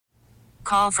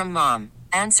Call from mom.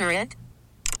 Answer it.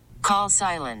 Call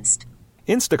silenced.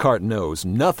 Instacart knows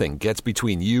nothing gets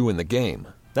between you and the game.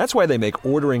 That's why they make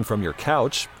ordering from your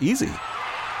couch easy.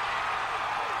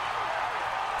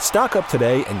 Stock up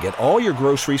today and get all your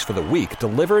groceries for the week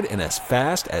delivered in as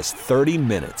fast as 30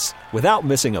 minutes without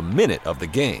missing a minute of the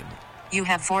game. You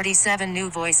have 47 new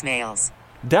voicemails.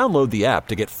 Download the app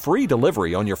to get free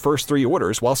delivery on your first 3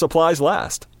 orders while supplies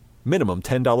last. Minimum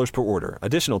 $10 per order.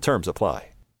 Additional terms apply.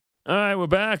 All right, we're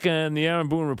back, and the Aaron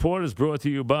Boone Report is brought to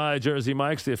you by Jersey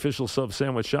Mike's, the official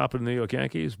sub-sandwich shop of the New York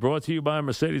Yankees. Brought to you by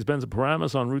Mercedes-Benz of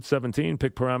Paramus on Route 17.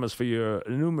 Pick Paramus for your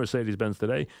new Mercedes-Benz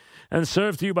today. And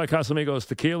served to you by Casamigos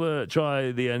Tequila.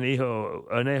 Try the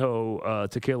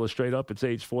Anejo Tequila straight up. It's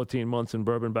aged 14 months in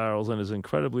bourbon barrels and is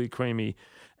incredibly creamy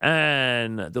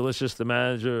and delicious. The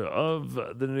manager of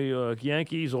the New York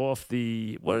Yankees off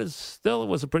the, was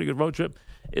a pretty good road trip,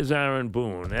 is Aaron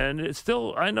Boone. And it's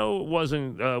still, I know it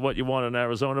wasn't what you want in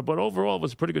Arizona, but overall it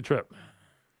was a pretty good trip.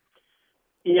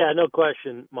 Yeah, no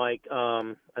question, Mike.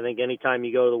 I think anytime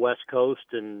you go to the West Coast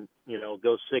and,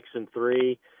 go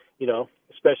 6-3,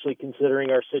 especially considering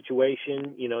our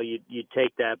situation, you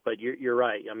take that, but you're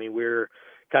right. I mean, we're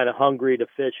kind of hungry to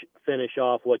finish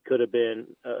off what could have been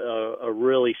a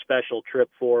really special trip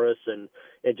for us, and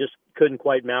just couldn't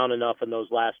quite mount enough in those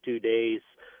last 2 days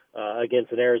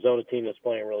against an Arizona team that's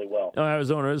playing really well.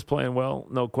 Arizona is playing well,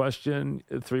 no question.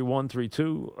 3-1,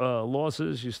 3-2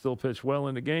 losses. You still pitched well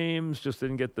in the games, just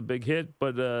didn't get the big hit,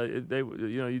 but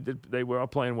they were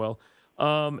playing well.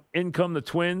 In come the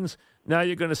Twins. Now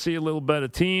you're going to see a little better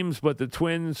teams, but the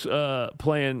Twins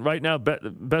playing right now,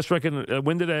 best record,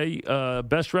 win today,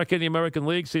 best record in the American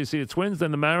League. So you see the Twins,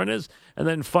 then the Mariners, and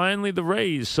then finally the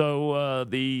Rays. So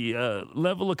the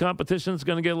level of competition is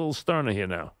going to get a little sterner here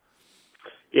now.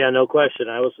 Yeah, no question.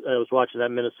 I was watching that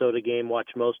Minnesota game,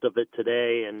 watched most of it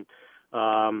today, and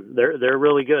they're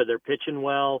really good. They're pitching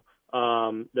well.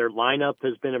 Their lineup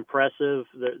has been impressive.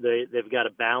 They've got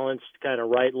a balanced kind of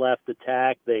right-left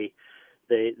attack. They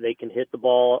can hit the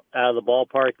ball out of the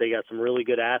ballpark. They got some really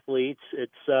good athletes.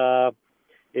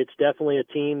 It's definitely a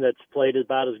team that's played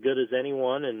about as good as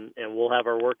anyone, and we'll have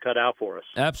our work cut out for us.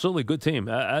 Absolutely, good team.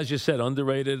 As you said,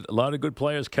 underrated. A lot of good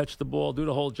players catch the ball, do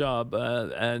the whole job,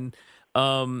 and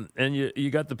you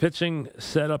got the pitching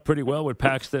set up pretty well with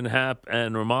Paxton, Happ,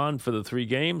 and Ramon for the 3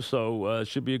 games. So it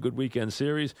should be a good weekend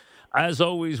series. As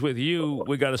always with you,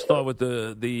 we got to start with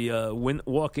the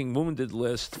walking wounded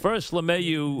list. First,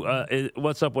 LeMahieu,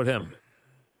 what's up with him?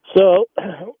 So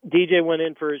DJ went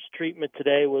in for his treatment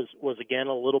today, was again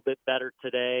a little bit better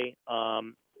today.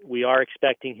 We are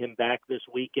expecting him back this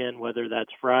weekend, whether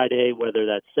that's Friday, whether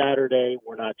that's Saturday,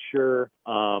 we're not sure.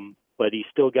 But he's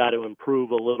still got to improve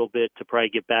a little bit to probably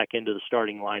get back into the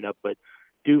starting lineup. But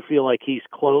do feel like he's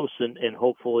close and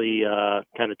hopefully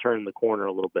kind of turning the corner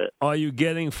a little bit. Are you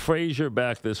getting Frazier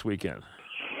back this weekend?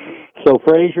 So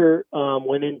Frazier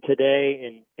went in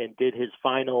today and did his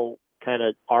final kind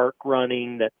of arc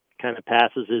running that kind of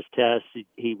passes his test.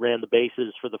 He ran the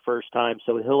bases for the first time.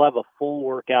 So he'll have a full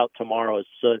workout tomorrow,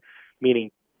 so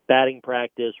meaning batting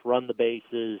practice, run the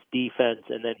bases, defense,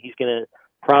 and then he's going to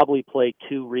probably play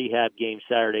 2 rehab games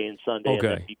Saturday and Sunday, and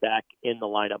then be back in the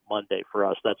lineup Monday for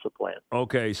us. That's the plan.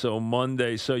 Okay, so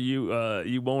Monday. So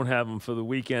you won't have him for the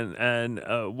weekend. And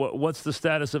what's the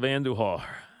status of Andujar?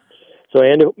 So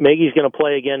Maggie's going to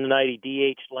play again tonight.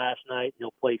 He DH'd last night.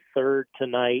 He'll play third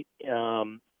tonight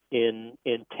in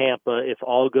Tampa. If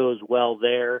all goes well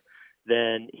there,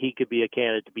 then he could be a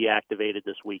candidate to be activated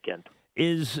this weekend.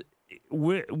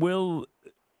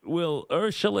 Will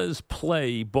Urshela's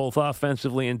play, both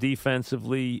offensively and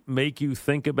defensively, make you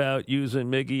think about using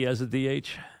Miggy as a DH?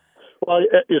 Well,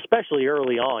 especially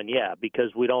early on, yeah,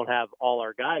 because we don't have all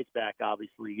our guys back,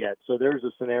 obviously, yet. So there's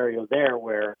a scenario there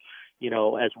where,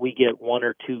 as we get 1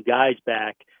 or 2 guys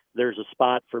back, there's a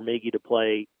spot for Miggy to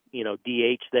play,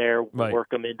 DH there, right,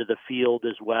 work him into the field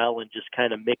as well, and just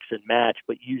kind of mix and match,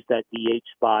 but use that DH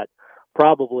spot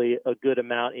probably a good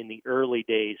amount in the early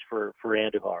days for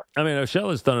Andujar. I mean,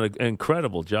 Urshela's done an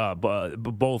incredible job,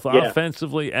 both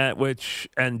offensively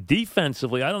and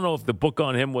defensively. I don't know if the book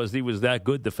on him was he was that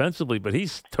good defensively, but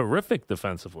he's terrific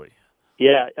defensively.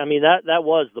 Yeah, I mean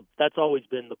that's always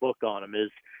been the book on him,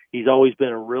 is he's always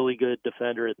been a really good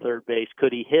defender at third base.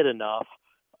 Could he hit enough?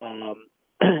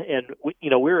 And we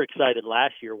were excited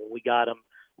last year when we got him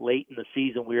late in the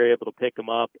season. We were able to pick him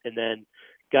up, and then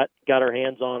got our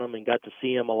hands on him and got to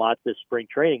see him a lot this spring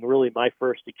training. Really my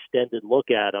first extended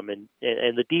look at him, and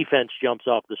the defense jumps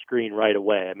off the screen right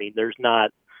away. I mean, there's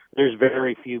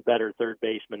very few better third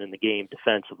basemen in the game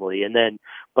defensively. And then,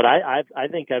 but I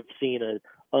think I've seen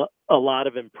a lot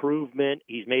of improvement.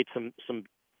 He's made some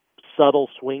subtle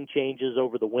swing changes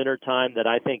over the winter time that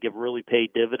I think have really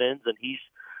paid dividends. And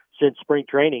since spring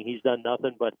training, he's done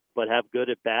nothing but have good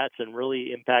at bats and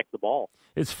really impact the ball.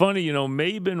 It's funny,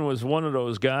 Maben was one of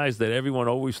those guys that everyone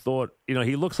always thought,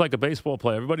 he looks like a baseball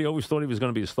player. Everybody always thought he was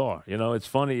going to be a star. It's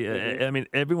funny. Mm-hmm. I mean,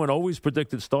 everyone always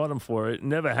predicted stardom for it. It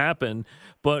never happened,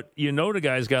 but the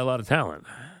guy's got a lot of talent.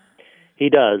 He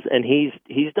does, and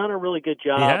he's done a really good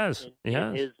job. He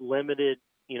has. In his limited.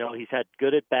 He's had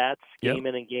good at bats, game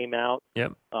in and game out.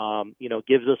 Yep.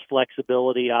 Gives us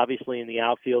flexibility, obviously, in the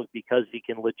outfield because he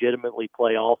can legitimately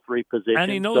play all three positions.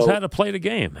 And he knows how to play the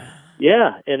game.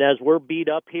 Yeah, and as we're beat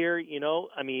up here,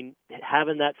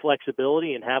 having that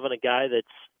flexibility and having a guy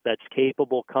that's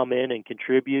capable come in and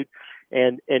contribute,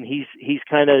 and he's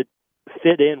kind of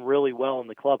fit in really well in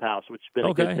the clubhouse, which has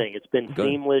been a good thing. It's been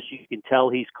seamless. You can tell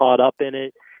he's caught up in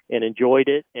it and enjoyed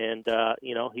it, and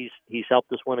he's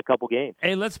helped us win a couple games.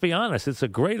 Hey, let's be honest, it's a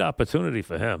great opportunity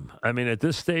for him. I mean, at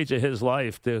this stage of his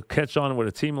life, to catch on with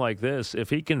a team like this, if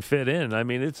he can fit in, I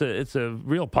mean, it's a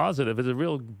real positive. It's a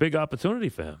real big opportunity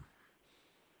for him.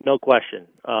 No question.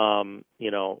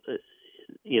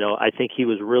 I think he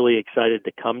was really excited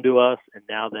to come to us, and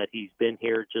now that he's been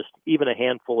here just even a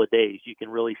handful of days, you can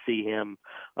really see him,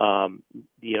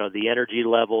 the energy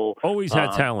level. Always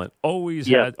had talent. Always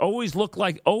looked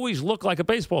like a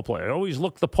baseball player. Always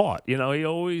looked the part.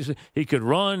 He could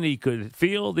run, he could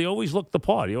field. He always looked the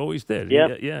part. He always did. Yeah.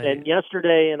 And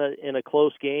yesterday in a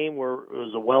close game where it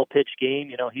was a well-pitched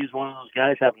game, he's one of those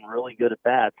guys having really good at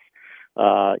bats.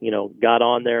 Got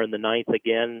on there in the ninth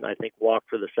again. I think walked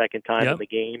for the second time in the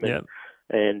game,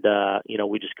 and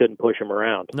we just couldn't push him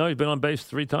around. No, he's been on base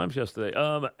 3 times yesterday.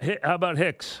 How about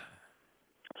Hicks?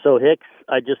 So Hicks,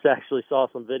 I just actually saw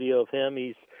some video of him.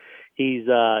 He's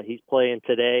playing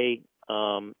today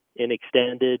in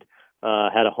extended.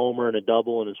 Had a homer and a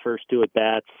double in his first 2 at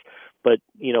bats. But,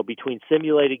 between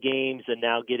simulated games and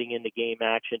now getting into game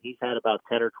action, he's had about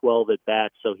 10 or 12 at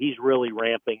bats. So he's really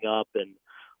ramping up, and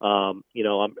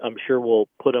I'm sure we'll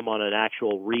put him on an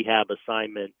actual rehab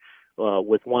assignment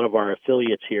with one of our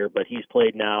affiliates here, but he's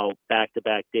played now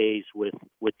back-to-back days with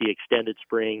the extended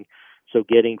spring, so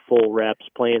getting full reps,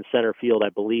 playing center field, I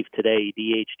believe today,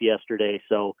 he DH'd yesterday.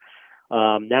 So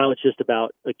now it's just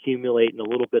about accumulating a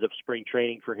little bit of spring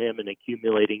training for him and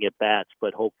accumulating at bats,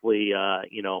 but hopefully,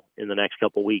 in the next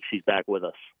couple of weeks, he's back with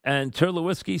us. And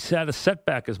Terlewicki's had a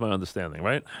setback, is my understanding,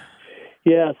 right?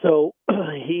 Yeah, so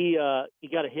he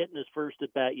got a hit in his first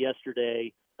at bat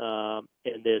yesterday, and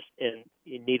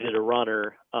he needed a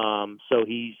runner. So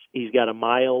he's got a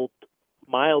mild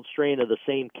strain of the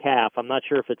same calf. I'm not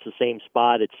sure if it's the same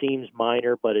spot. It seems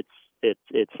minor, but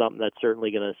it's something that's certainly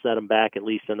going to set him back at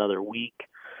least another week.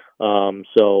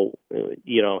 So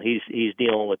he's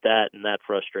dealing with that and that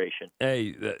frustration.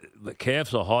 Hey, the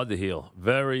calves are hard to heal.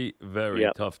 Very, very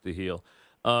tough to heal.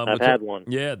 I've had one.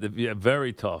 Yeah,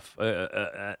 very tough.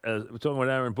 We're talking with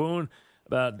Aaron Boone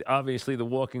about, obviously, the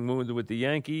walking wounded with the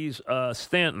Yankees.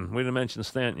 Stanton, we didn't mention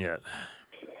Stanton yet.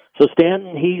 So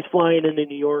Stanton, he's flying into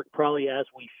New York probably as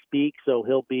we speak, so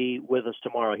he'll be with us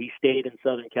tomorrow. He stayed in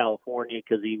Southern California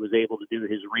because he was able to do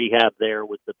his rehab there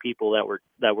with the people that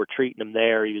were treating him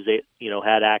there. He was,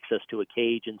 had access to a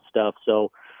cage and stuff.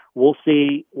 So we'll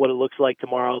see what it looks like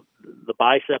tomorrow. The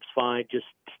bicep's fine, just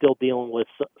still dealing with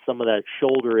some of that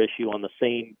shoulder issue on the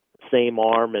same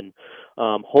arm, and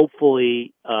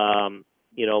hopefully,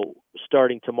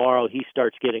 starting tomorrow, he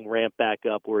starts getting ramped back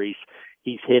up where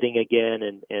he's hitting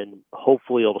again, and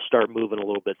hopefully it'll start moving a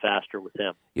little bit faster with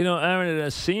him. Aaron, it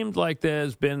has seemed like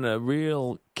there's been a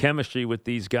real chemistry with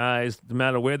these guys, no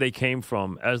matter where they came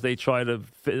from, as they try to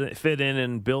fit in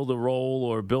and build a role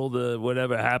or build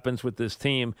whatever happens with this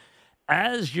team.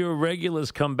 As your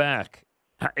regulars come back,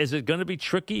 is it going to be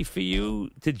tricky for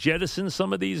you to jettison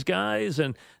some of these guys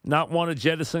and not want to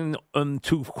jettison them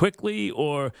too quickly,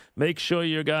 or make sure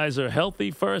your guys are healthy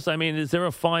first? I mean, is there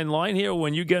a fine line here?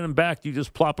 When you get them back, you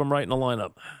just plop them right in the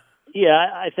lineup? Yeah,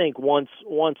 I think once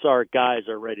our guys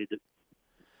are ready to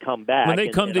come back. When they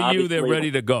come to you, they're ready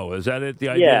to go. Is that it? The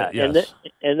idea? Yeah, yes.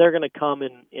 And they're going to come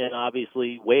in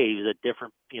obviously waves at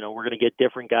different. We're going to get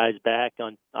different guys back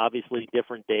on obviously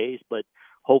different days, but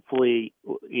hopefully,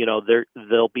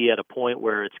 they'll be at a point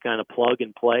where it's kind of plug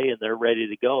and play and they're ready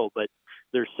to go. But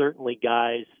there's certainly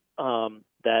guys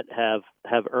that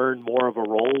have earned more of a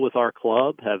role with our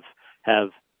club,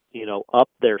 have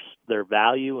upped their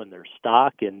value and their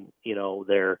stock, and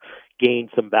they're gained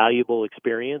some valuable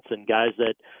experience, and guys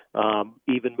that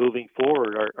even moving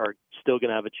forward are still going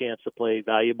to have a chance to play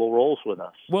valuable roles with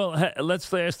us. Well,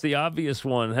 let's ask the obvious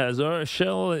one: Has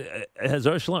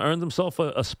Urshela earned himself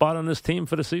a spot on this team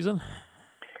for the season?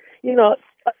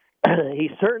 he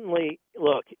certainly,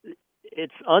 look,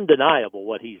 it's undeniable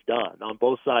what he's done on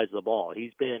both sides of the ball.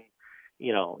 He's been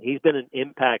an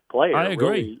impact player. I agree.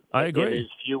 Really, I agree. In his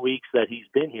few weeks that he's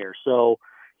been here. So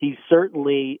he's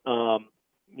certainly,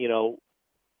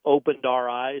 opened our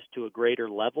eyes to a greater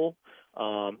level.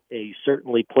 He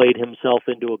certainly played himself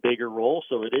into a bigger role.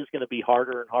 So it is going to be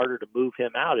harder and harder to move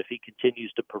him out if he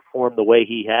continues to perform the way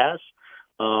he has.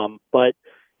 But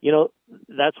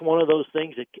that's one of those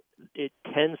things that it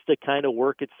tends to kind of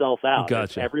work itself out.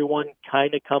 Gotcha. If everyone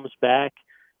kind of comes back,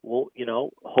 well,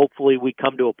 hopefully we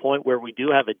come to a point where we do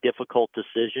have a difficult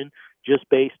decision just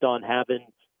based on having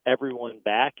everyone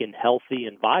back and healthy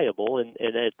and viable. And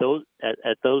at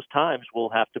those times, we'll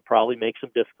have to probably make some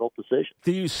difficult decisions.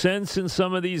 Do you sense in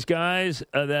some of these guys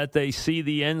that they see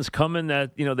the ends coming,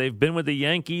 that, they've been with the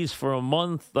Yankees for a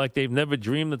month, like they've never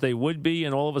dreamed that they would be,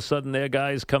 and all of a sudden their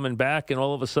guys coming back, and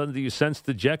all of a sudden do you sense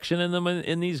dejection in them,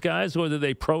 in these guys, or are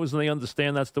they pros and they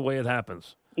understand that's the way it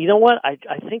happens? You know what? I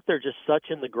think they're just such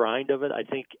in the grind of it. I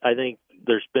think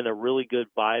there's been a really good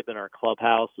vibe in our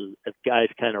clubhouse as guys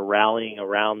kind of rallying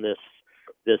around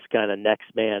this kind of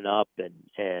next man up and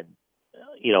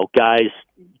guys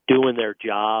doing their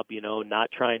job,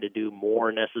 not trying to do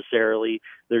more necessarily.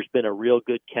 There's been a real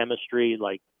good chemistry,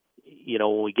 like,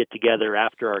 when we get together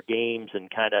after our games and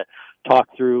kind of talk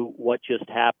through what just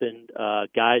happened.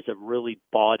 Guys have really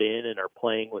bought in and are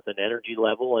playing with an energy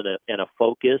level and a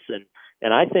focus and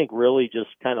I think really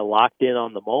just kind of locked in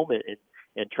on the moment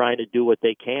and trying to do what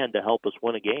they can to help us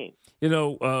win a game.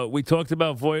 We talked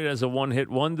about Voit as a one-hit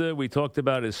wonder. We talked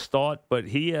about his start, but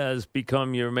he has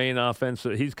become your main offense.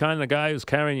 He's kind of the guy who's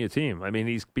carrying your team. I mean,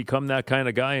 he's become that kind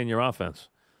of guy in your offense.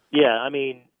 Yeah, I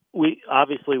mean, we've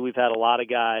had a lot of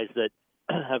guys that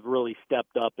have really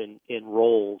stepped up in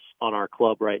roles on our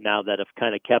club right now that have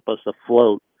kind of kept us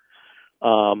afloat.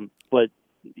 But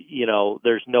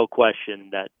there's no question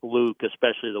that Luke,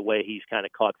 especially the way he's kind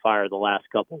of caught fire the last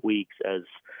couple of weeks, as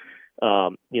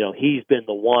he's been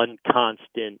the one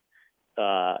constant,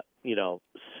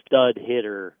 stud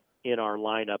hitter in our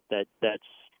lineup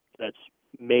that's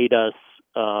made us,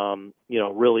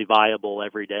 really viable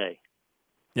every day.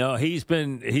 No, he's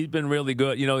been really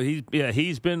good.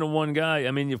 He's been the one guy.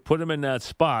 I mean, you've put him in that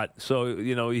spot, so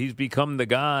he's become the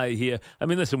guy here. I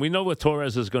mean, listen, we know what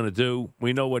Torres is going to do.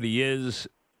 We know what he is.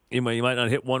 He might not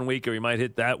hit 1 week, or he might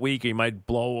hit that week, or he might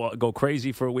go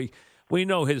crazy for a week. We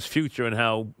know his future and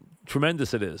how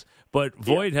tremendous it is. But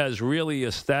Voit has really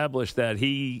established that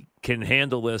he can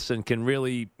handle this and can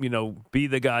really, be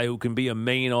the guy who can be a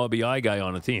main RBI guy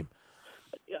on a team.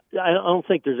 I don't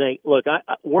think there's any. Look,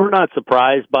 we're not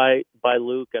surprised by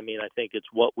Luke. I mean, I think it's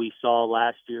what we saw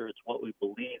last year. It's what we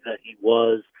believe that he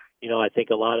was. I think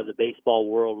a lot of the baseball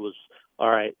world was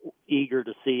eager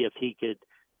to see if he could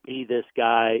be this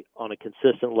guy on a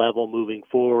consistent level moving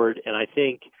forward. And I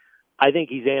think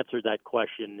he's answered that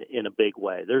question in a big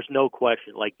way. There's no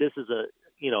question. Like, this is an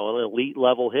elite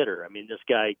level hitter. I mean, this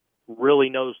guy really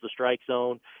knows the strike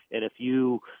zone, and if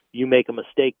you make a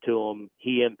mistake to him,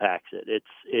 he impacts it.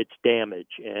 It's damage,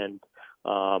 and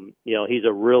he's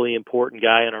a really important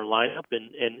guy in our lineup.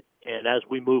 And as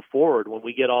we move forward, when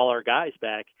we get all our guys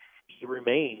back, he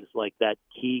remains like that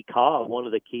key cog, one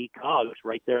of the key cogs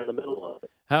right there in the middle of it.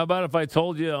 How about if I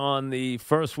told you on the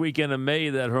first weekend of May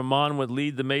that Herman would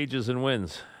lead the majors in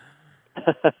wins?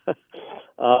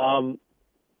 I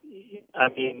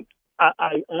mean,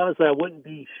 I honestly, I wouldn't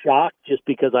be shocked just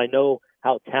because I know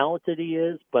how talented he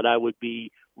is, but I would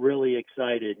be really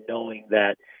excited knowing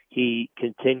that he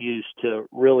continues to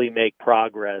really make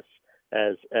progress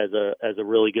as a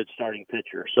really good starting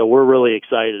pitcher. So we're really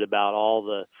excited about all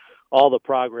the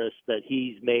progress that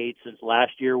he's made since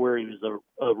last year, where he was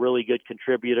a really good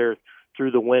contributor through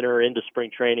the winter into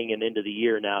spring training and into the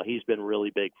year now. He's been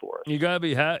really big for us. You got to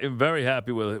be very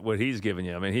happy with what he's given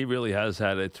you. I mean, he really has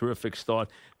had a terrific start.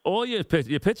 All your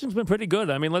pitching's been pretty good.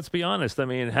 I mean, let's be honest. I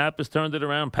mean, Happ has turned it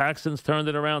around. Paxton's turned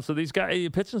it around. So these guys, your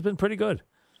pitching's been pretty good.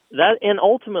 That, and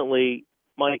ultimately,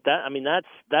 Mike,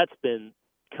 that's been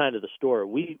kind of the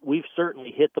story. We've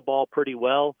certainly hit the ball pretty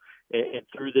well, and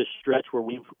through this stretch where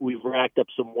we've racked up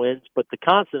some wins, but the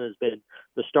constant has been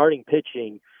the starting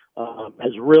pitching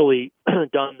has really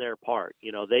done their part.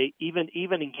 They even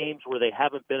in games where they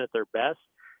haven't been at their best,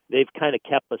 they've kind of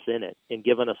kept us in it and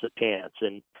given us a chance.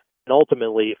 And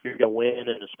ultimately, if you're going to win,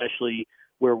 and especially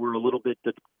where we're a little bit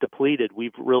depleted,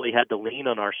 we've really had to lean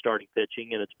on our starting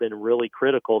pitching, and it's been really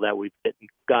critical that we've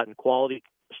gotten quality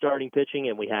starting pitching,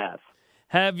 and we have.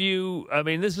 Have you, I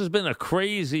mean, this has been a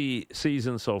crazy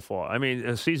season so far. I mean,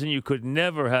 a season you could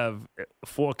never have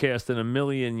forecast in a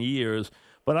million years.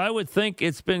 But I would think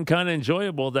it's been kind of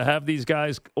enjoyable to have these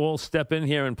guys all step in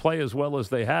here and play as well as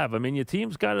they have. I mean, your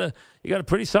team's got a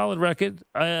pretty solid record.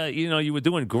 You were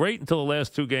doing great until the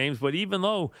last 2 games, but even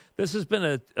though this has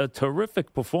been a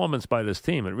terrific performance by this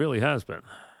team, it really has been.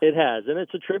 It has, and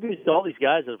it's a tribute to all these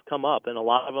guys that have come up, and a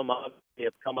lot of them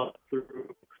have come up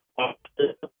through. I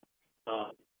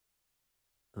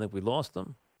think we lost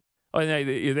them. Oh,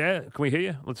 you there? Can we hear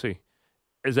you? Let's see.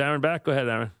 Is Aaron back? Go ahead,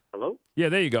 Aaron. Hello? Yeah,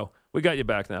 there you go. We got you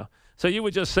back now. So you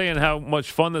were just saying how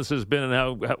much fun this has been and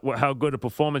how good a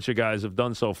performance you guys have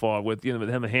done so far with with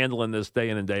him handling this day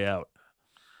in and day out.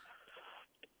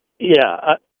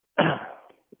 Yeah.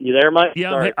 You there, Mike?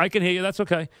 Yeah, I can hear you. That's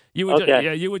okay. You were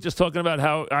okay. You were just talking about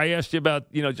how I asked you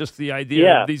about just the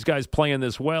idea of these guys playing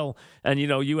this well, and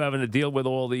you having to deal with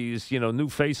all these new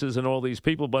faces and all these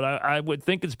people. But I would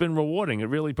think it's been rewarding. It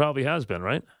really probably has been,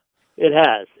 right? It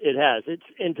has.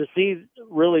 And to see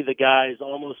really the guys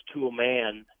almost to a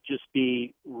man just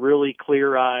be really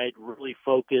clear-eyed, really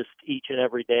focused each and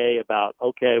every day about,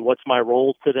 okay, what's my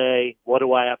role today? What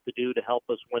do I have to do to help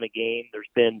us win a game? There's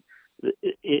been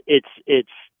it's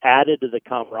added to the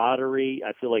camaraderie.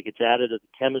 I feel like it's added to the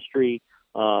chemistry.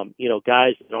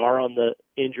 Guys that are on the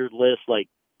injured list like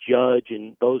Judge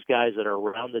and those guys that are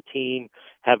around the team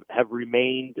have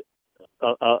remained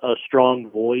a strong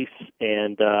voice,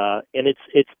 and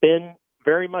it's been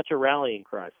very much a rallying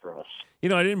cry for us.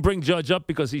 I didn't bring Judge up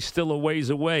because he's still a ways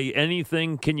away.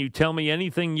 Can you tell me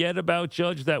anything yet about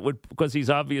Judge because he's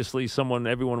obviously someone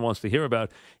everyone wants to hear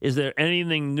about. Is there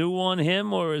anything new on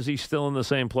him, or is he still in the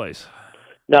same place?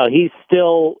 No, he's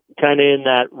still kind of in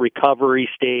that recovery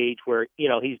stage where,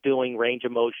 he's doing range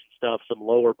of motion stuff, some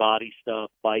lower body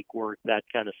stuff, bike work, that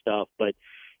kind of stuff, but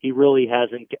he really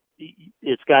hasn't.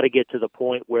 It's got to get to the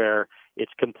point where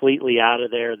it's completely out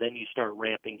of there. Then you start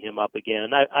ramping him up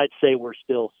again. I'd say we're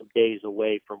still some days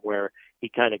away from where he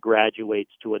kind of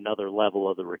graduates to another level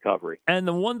of the recovery. And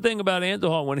the one thing about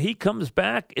Andujar, when he comes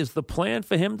back, is the plan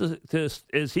for him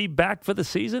is he back for the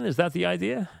season? Is that the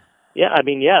idea? Yeah,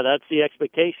 that's the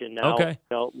expectation. Now, okay.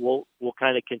 We'll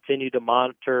kind of continue to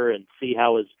monitor and see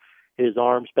how his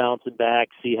arm's bouncing back,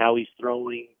 see how he's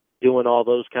throwing, doing all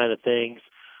those kind of things.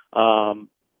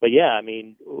 But yeah,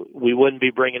 we wouldn't be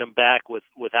bringing him back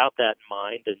without that in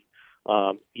mind,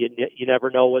 and you never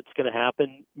know what's going to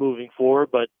happen moving forward.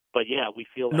 But yeah, we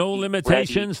feel like no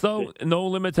limitations though. No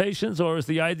limitations, or is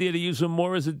the idea to use him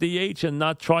more as a DH and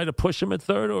not try to push him at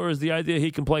third, or is the idea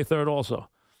he can play third also?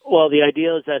 Well, the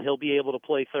idea is that he'll be able to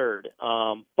play third,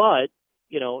 but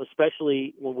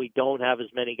especially when we don't have as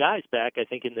many guys back, I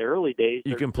think in the early days,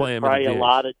 you can play him probably at a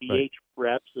lot of DH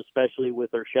reps, especially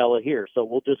with Urshela here. So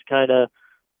we'll just kind of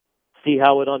see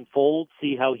how it unfolds,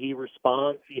 see how he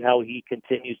responds, see how he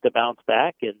continues to bounce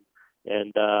back,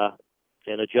 and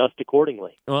adjust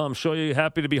accordingly. Well, I'm sure you're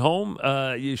happy to be home.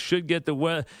 You should get the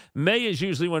weather. May is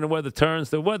usually when the weather turns.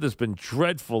 The weather's been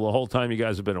dreadful the whole time you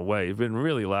guys have been away. It's been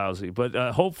really lousy. But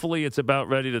hopefully it's about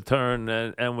ready to turn,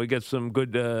 and we get some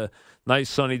good,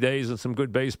 nice sunny days and some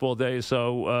good baseball days.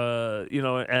 So,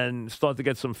 and start to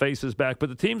get some faces back. But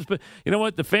the team's been,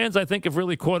 the fans, I think, have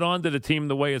really caught on to the team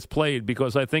the way it's played,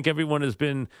 because I think everyone has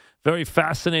been very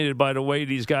fascinated by the way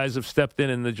these guys have stepped in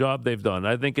and the job they've done.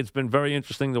 I think it's been very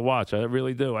interesting to watch. I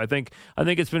really do. I think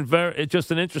it's been it's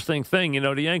just an interesting thing.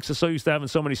 The Yanks are so used to having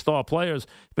so many star players.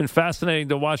 It's been fascinating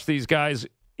to watch these guys,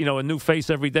 a new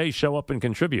face every day show up and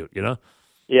contribute,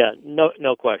 Yeah,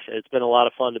 no question. It's been a lot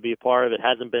of fun to be a part of. It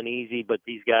hasn't been easy, but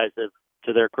these guys have,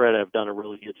 to their credit, have done a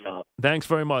really good job. Thanks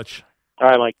very much. All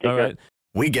right, Mike. Take care. Right.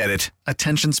 We get it.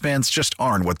 Attention spans just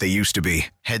aren't what they used to be.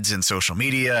 Heads in social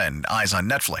media and eyes on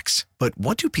Netflix. But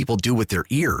what do people do with their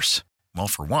ears? Well,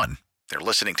 for one, they're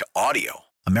listening to audio.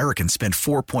 Americans spend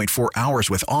 4.4 hours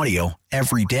with audio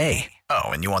every day. Oh,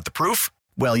 and you want the proof?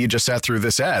 Well, you just sat through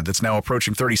this ad that's now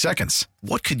approaching 30 seconds.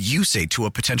 What could you say to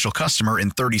a potential customer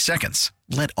in 30 seconds?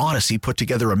 Let Odyssey put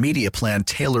together a media plan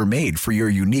tailor-made for your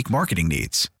unique marketing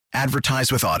needs.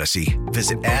 Advertise with Odyssey.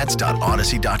 Visit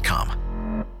ads.odyssey.com.